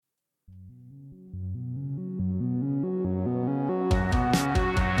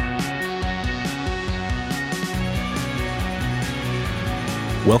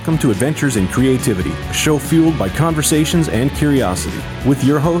Welcome to Adventures in Creativity, a show fueled by conversations and curiosity, with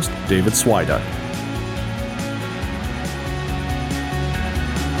your host, David Swida.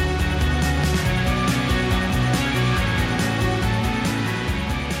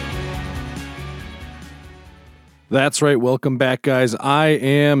 That's right. Welcome back, guys. I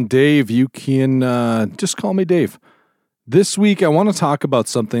am Dave. You can just call me Dave. This week, I want to talk about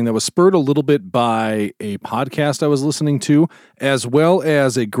something that was spurred a little bit by a podcast I was listening to, as well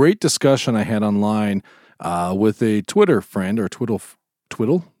as a great discussion I had online with a Twitter friend or Twitter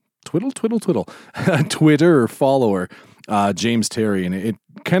follower, James Terry. And it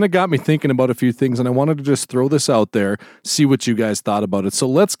kind of got me thinking about a few things, and I wanted to just throw this out there, see what you guys thought about it. So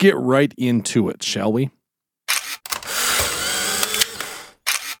let's get right into it, shall we?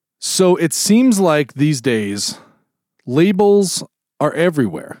 So it seems like these days, labels are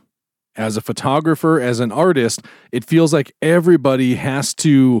everywhere. As a photographer, as an artist, it feels like everybody has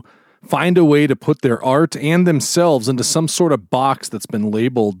to find a way to put their art and themselves into some sort of box that's been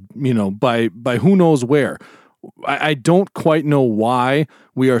labeled, by who knows where. I don't quite know why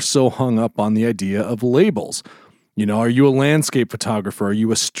we are so hung up on the idea of labels. Are you a landscape photographer? Are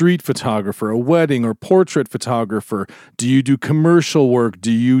you a street photographer, a wedding or portrait photographer? Do you do commercial work?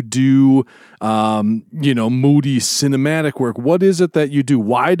 Do you do, moody cinematic work? What is it that you do?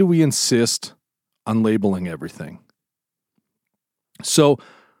 Why do we insist on labeling everything? So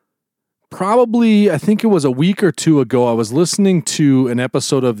probably, I think it was a week or two ago, I was listening to an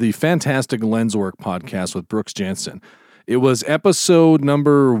episode of the Fantastic Lenswork podcast with Brooks Jansen. It was episode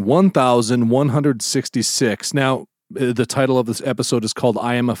number 1166. Now, the title of this episode is called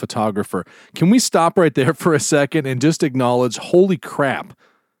I Am a Photographer. Can we stop right there for a second and just acknowledge, holy crap,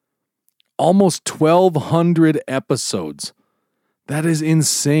 almost 1,200 episodes. That is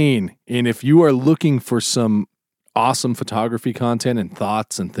insane. And if you are looking for some awesome photography content and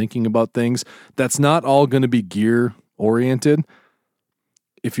thoughts and thinking about things, that's not all going to be gear oriented.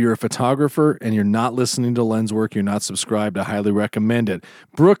 If you're a photographer and you're not listening to Lenswork, you're not subscribed, I highly recommend it.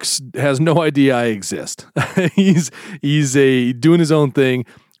 Brooks has no idea I exist. He's doing his own thing,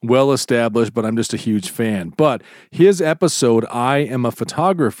 well established, but I'm just a huge fan. But his episode, I Am a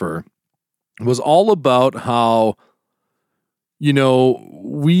Photographer, was all about how,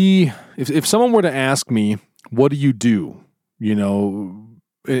 if someone were to ask me, what do you do,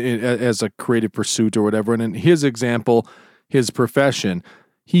 as a creative pursuit or whatever, and in his example, his profession,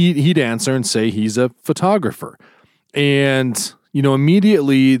 he'd answer and say he's a photographer. And,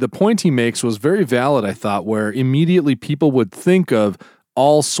 immediately the point he makes was very valid, I thought, where immediately people would think of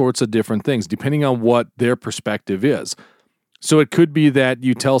all sorts of different things, depending on what their perspective is. So it could be that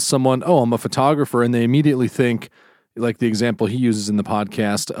you tell someone, oh, I'm a photographer, and they immediately think, like the example he uses in the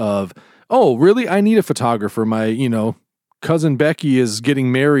podcast of, oh, really? I need a photographer. My, cousin Becky is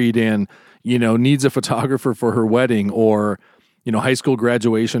getting married and, needs a photographer for her wedding, or high school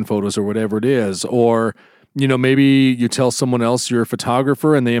graduation photos or whatever it is. Or, maybe you tell someone else you're a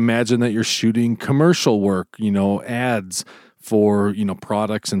photographer and they imagine that you're shooting commercial work, ads for,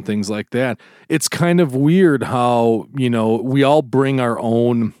 products and things like that. It's kind of weird how, we all bring our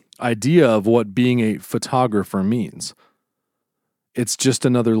own idea of what being a photographer means. It's just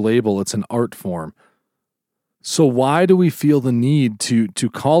another label. It's an art form. So why do we feel the need to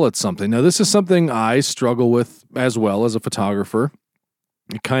call it something? Now, this is something I struggle with as well as a photographer.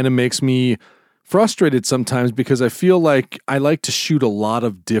 It kind of makes me frustrated sometimes because I feel like I like to shoot a lot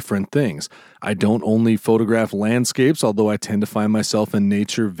of different things. I don't only photograph landscapes, although I tend to find myself in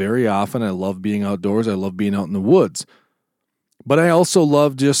nature very often. I love being outdoors. I love being out in the woods. But I also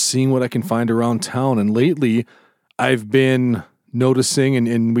love just seeing what I can find around town. And lately, I've been noticing,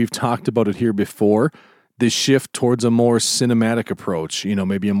 and we've talked about it here before, this shift towards a more cinematic approach,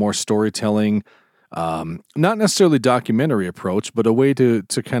 maybe a more storytelling, not necessarily documentary approach, but a way to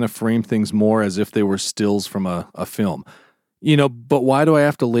kind of frame things more as if they were stills from a film. But why do I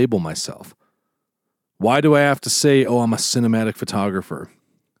have to label myself? Why do I have to say, oh, I'm a cinematic photographer?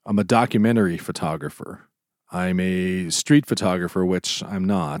 I'm a documentary photographer. I'm a street photographer, which I'm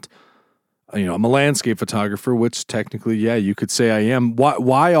not. I'm a landscape photographer, which technically, yeah, you could say I am.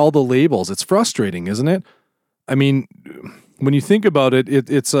 Why all the labels? It's frustrating, isn't it? I mean, when you think about it,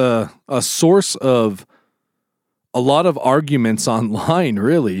 it's a source of a lot of arguments online,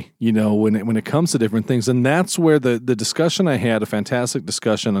 really, when it comes to different things. And that's where the discussion I had, a fantastic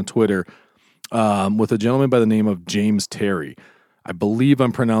discussion on Twitter with a gentleman by the name of James Terry. I believe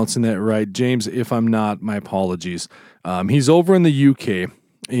I'm pronouncing that right. James, if I'm not, my apologies. He's over in the UK.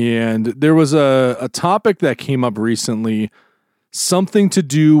 And there was a topic that came up recently, something to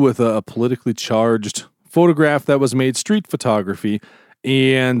do with a politically charged photograph that was made, street photography,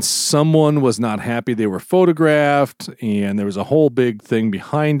 and someone was not happy they were photographed, and there was a whole big thing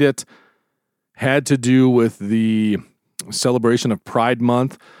behind it. Had to do with the celebration of Pride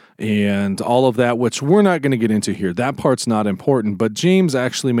Month and all of that, which we're not going to get into here. That part's not important, but James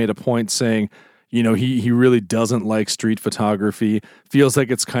actually made a point saying, he really doesn't like street photography, feels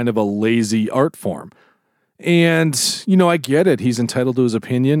like it's kind of a lazy art form. And, I get it. He's entitled to his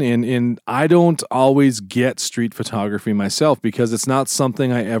opinion, and I don't always get street photography myself because it's not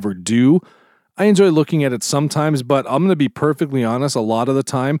something I ever do. I enjoy looking at it sometimes, but I'm going to be perfectly honest, a lot of the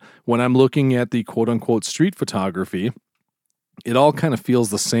time when I'm looking at the quote-unquote street photography, it all kind of feels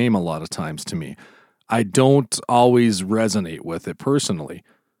the same a lot of times to me. I don't always resonate with it personally.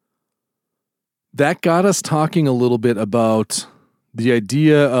 That got us talking a little bit about the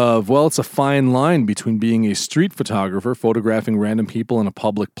idea of, it's a fine line between being a street photographer, photographing random people in a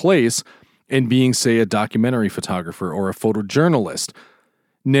public place, and being, say, a documentary photographer or a photojournalist.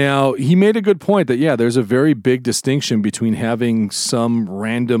 Now, he made a good point that, there's a very big distinction between having some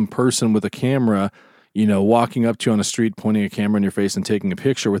random person with a camera, walking up to you on the street, pointing a camera in your face and taking a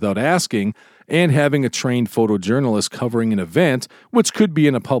picture without asking, and having a trained photojournalist covering an event, which could be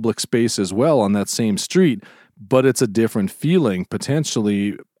in a public space as well on that same street, but it's a different feeling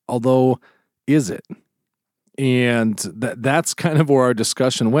potentially, although is it? And that's kind of where our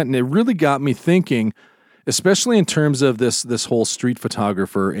discussion went, and it really got me thinking, especially in terms of this whole street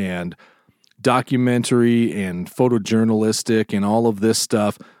photographer and documentary and photojournalistic and all of this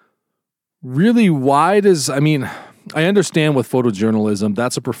stuff. Really, I understand with photojournalism,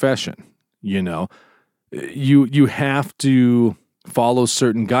 that's a profession, You have to follow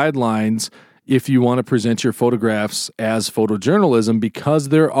certain guidelines if you want to present your photographs as photojournalism because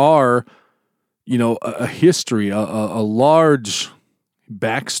there are, a history, a large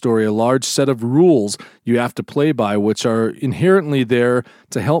backstory, a large set of rules you have to play by, which are inherently there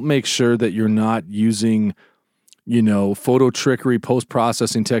to help make sure that you're not using photo trickery,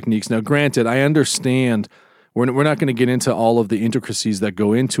 post-processing techniques. Now, granted, I understand we're not going to get into all of the intricacies that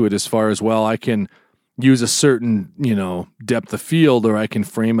go into it as far as, I can use a certain, depth of field, or I can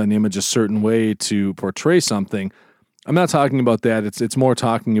frame an image a certain way to portray something. I'm not talking about that. It's more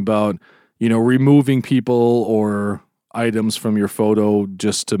talking about, removing people or items from your photo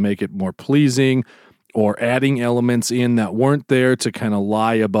just to make it more pleasing, or adding elements in that weren't there to kind of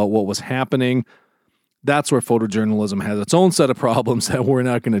lie about what was happening. That's where photojournalism has its own set of problems that we're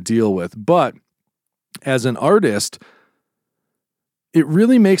not going to deal with. But as an artist, it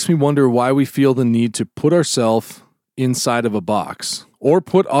really makes me wonder why we feel the need to put ourselves inside of a box or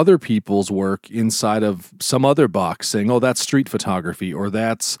put other people's work inside of some other box saying, that's street photography, or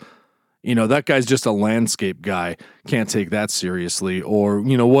that's, that guy's just a landscape guy. Can't take that seriously, or,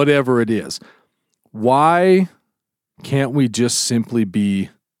 whatever it is. Why can't we just simply be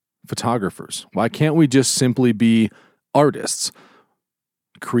photographers? Why can't we just simply be artists,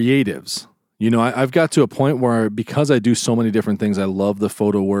 creatives? I've got to a point where, because I do so many different things, I love the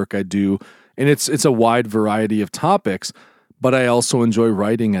photo work I do, and it's a wide variety of topics, but I also enjoy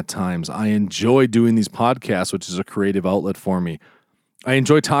writing at times. I enjoy doing these podcasts, which is a creative outlet for me. I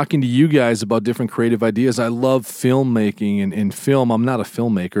enjoy talking to you guys about different creative ideas. I love filmmaking and film. I'm not a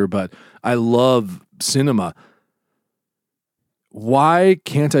filmmaker, but I love cinema. Why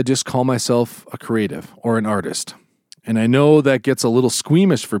can't I just call myself a creative or an artist? And I know that gets a little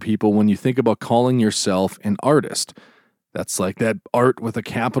squeamish for people when you think about calling yourself an artist. That's like that art with a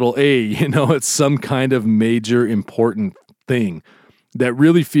capital A, it's some kind of major important thing that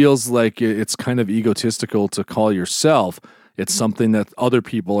really feels like it's kind of egotistical to call yourself. It's something that other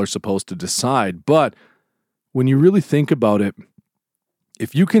people are supposed to decide. But when you really think about it,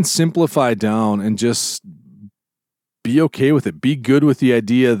 if you can simplify down and just be okay with it, be good with the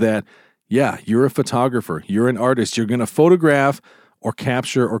idea that, you're a photographer, you're an artist, you're going to photograph or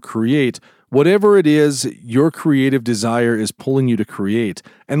capture or create whatever it is your creative desire is pulling you to create.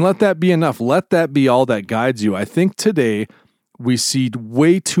 And let that be enough. Let that be all that guides you. I think today we see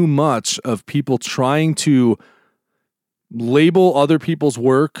way too much of people trying to label other people's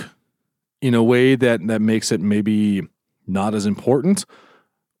work in a way that makes it maybe not as important,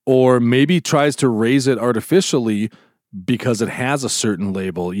 or maybe tries to raise it artificially because it has a certain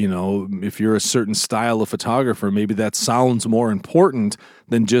label. If you're a certain style of photographer, maybe that sounds more important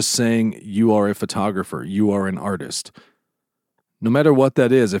than just saying you are a photographer, you are an artist. No matter what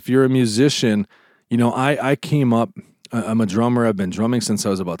that is, if you're a musician, I came up, I'm a drummer. I've been drumming since I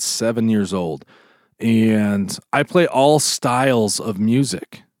was about 7 years old, and I play all styles of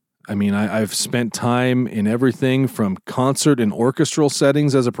music. I've spent time in everything from concert and orchestral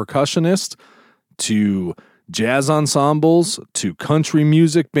settings as a percussionist to jazz ensembles to country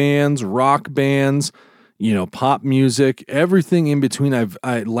music bands, rock bands, pop music, everything in between.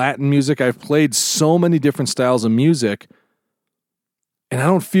 Latin music. I've played so many different styles of music, and I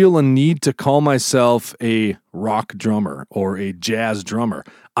don't feel a need to call myself a rock drummer or a jazz drummer.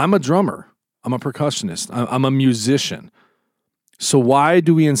 I'm a drummer. I'm a percussionist. I'm a musician. So why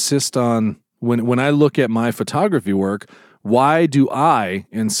do we insist on, when I look at my photography work, why do I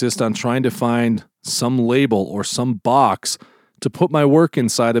insist on trying to find some label or some box to put my work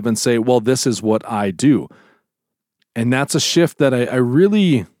inside of and say, well, this is what I do? And that's a shift that I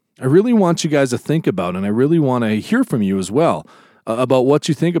really want you guys to think about, and I really want to hear from you as well about what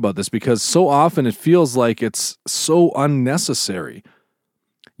you think about this, because so often it feels like it's so unnecessary.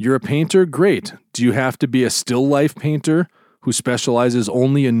 You're a painter? Great. Do you have to be a still life painter who specializes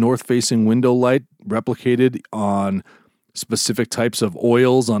only in north-facing window light replicated on specific types of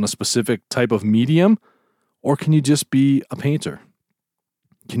oils on a specific type of medium? Or can you just be a painter?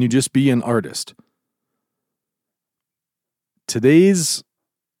 Can you just be an artist? Today's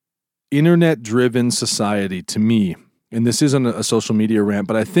internet-driven society, to me, and this isn't a social media rant,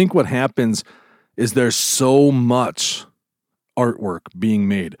 but I think what happens is there's so much artwork being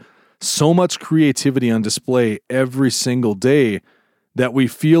made, so much creativity on display every single day that we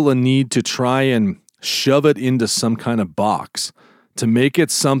feel a need to try and shove it into some kind of box, to make it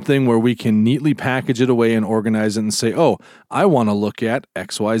something where we can neatly package it away and organize it and say, oh, I want to look at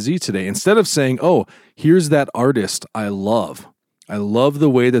XYZ today. Instead of saying, oh, here's that artist I love. I love the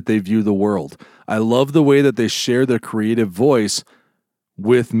way that they view the world. I love the way that they share their creative voice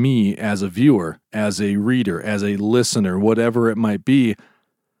with me as a viewer, as a reader, as a listener, whatever it might be.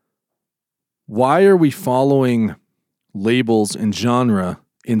 Why are we following labels and genre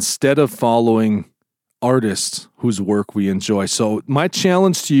instead of following artists whose work we enjoy? So my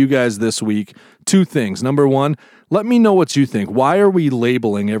challenge to you guys this week, 2 things. Number 1, let me know what you think. Why are we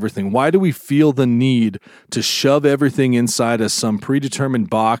labeling everything? Why do we feel the need to shove everything inside of some predetermined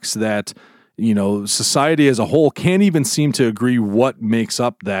box that, society as a whole can't even seem to agree what makes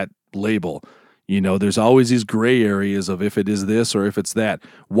up that label? There's always these gray areas of if it is this or if it's that.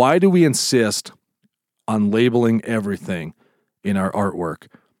 Why do we insist on labeling everything in our artwork?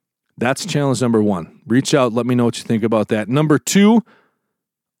 That's challenge number 1. Reach out. Let me know what you think about that. Number 2,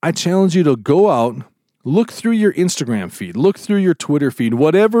 I challenge you to go out, look through your Instagram feed, look through your Twitter feed,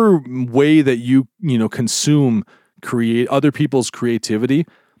 whatever way that you consume other people's creativity.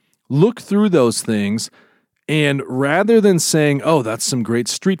 Look through those things, and rather than saying, oh, that's some great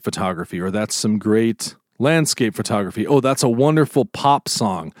street photography, or that's some great landscape photography, oh, that's a wonderful pop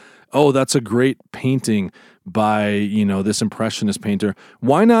song, oh, that's a great painting by, this impressionist painter.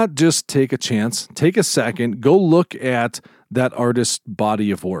 Why not just take a chance, take a second, go look at that artist's body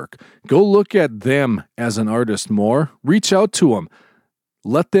of work. Go look at them as an artist more. Reach out to them.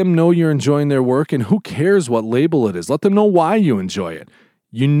 Let them know you're enjoying their work, and who cares what label it is. Let them know why you enjoy it.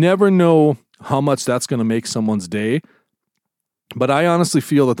 You never know how much that's going to make someone's day. But I honestly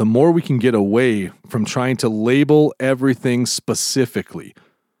feel that the more we can get away from trying to label everything specifically.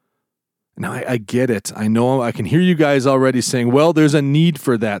 Now, I get it. I know I can hear you guys already saying, well, there's a need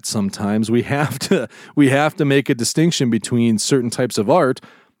for that sometimes. We have to make a distinction between certain types of art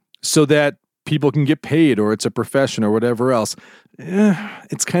so that people can get paid, or it's a profession, or whatever else.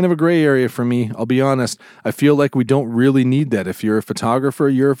 It's kind of a gray area for me. I'll be honest. I feel like we don't really need that. If you're a photographer,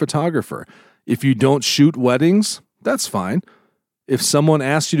 you're a photographer. If you don't shoot weddings, that's fine. If someone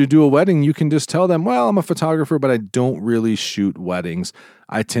asks you to do a wedding, you can just tell them, well, I'm a photographer, but I don't really shoot weddings.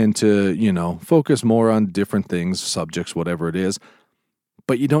 I tend to, focus more on different things, subjects, whatever it is.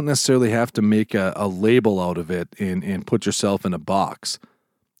 But you don't necessarily have to make a label out of it and put yourself in a box.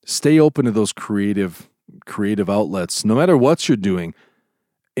 Stay open to those creative outlets, no matter what you're doing.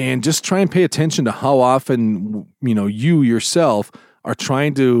 And just try and pay attention to how often, you yourself are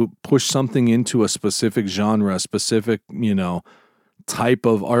trying to push something into a specific genre, a specific, type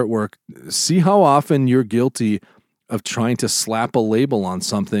of artwork. See how often you're guilty of trying to slap a label on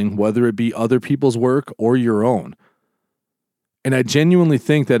something, whether it be other people's work or your own. And I genuinely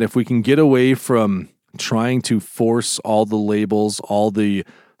think that if we can get away from trying to force all the labels, all the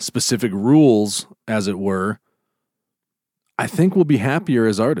specific rules, as it were, I think we'll be happier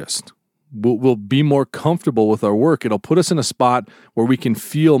as artists. We'll be more comfortable with our work. It'll put us in a spot where we can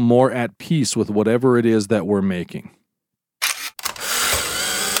feel more at peace with whatever it is that we're making.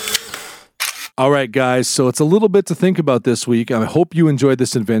 All right, guys, so it's a little bit to think about this week. I hope you enjoyed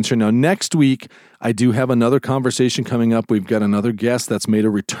this adventure. Now, next week, I do have another conversation coming up. We've got another guest that's made a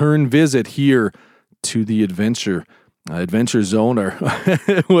return visit here to the adventure. Adventure Zone, or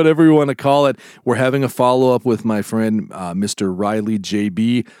whatever you want to call it. We're having a follow-up with my friend, Mr. Riley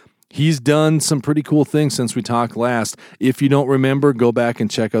JB. He's done some pretty cool things since we talked last. If you don't remember, go back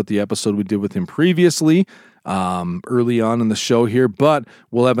and check out the episode we did with him previously, early on in the show here, but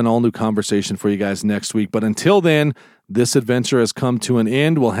we'll have an all-new conversation for you guys next week. But until then, this adventure has come to an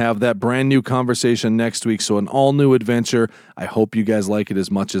end. We'll have that brand new conversation next week, so an all-new adventure. I hope you guys like it as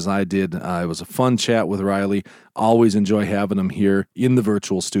much as I did. It was a fun chat with Riley. Always enjoy having him here in the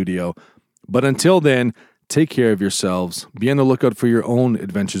virtual studio. But until then, take care of yourselves. Be on the lookout for your own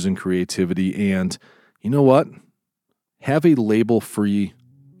adventures in creativity, and you know what? Have a label-free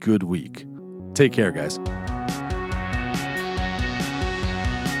good week. Take care, guys.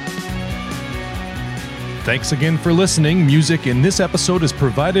 Thanks again for listening. Music in this episode is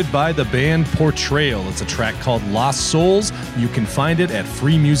provided by the band Portrayal. It's a track called Lost Souls. You can find it at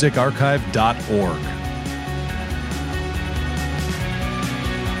freemusicarchive.org.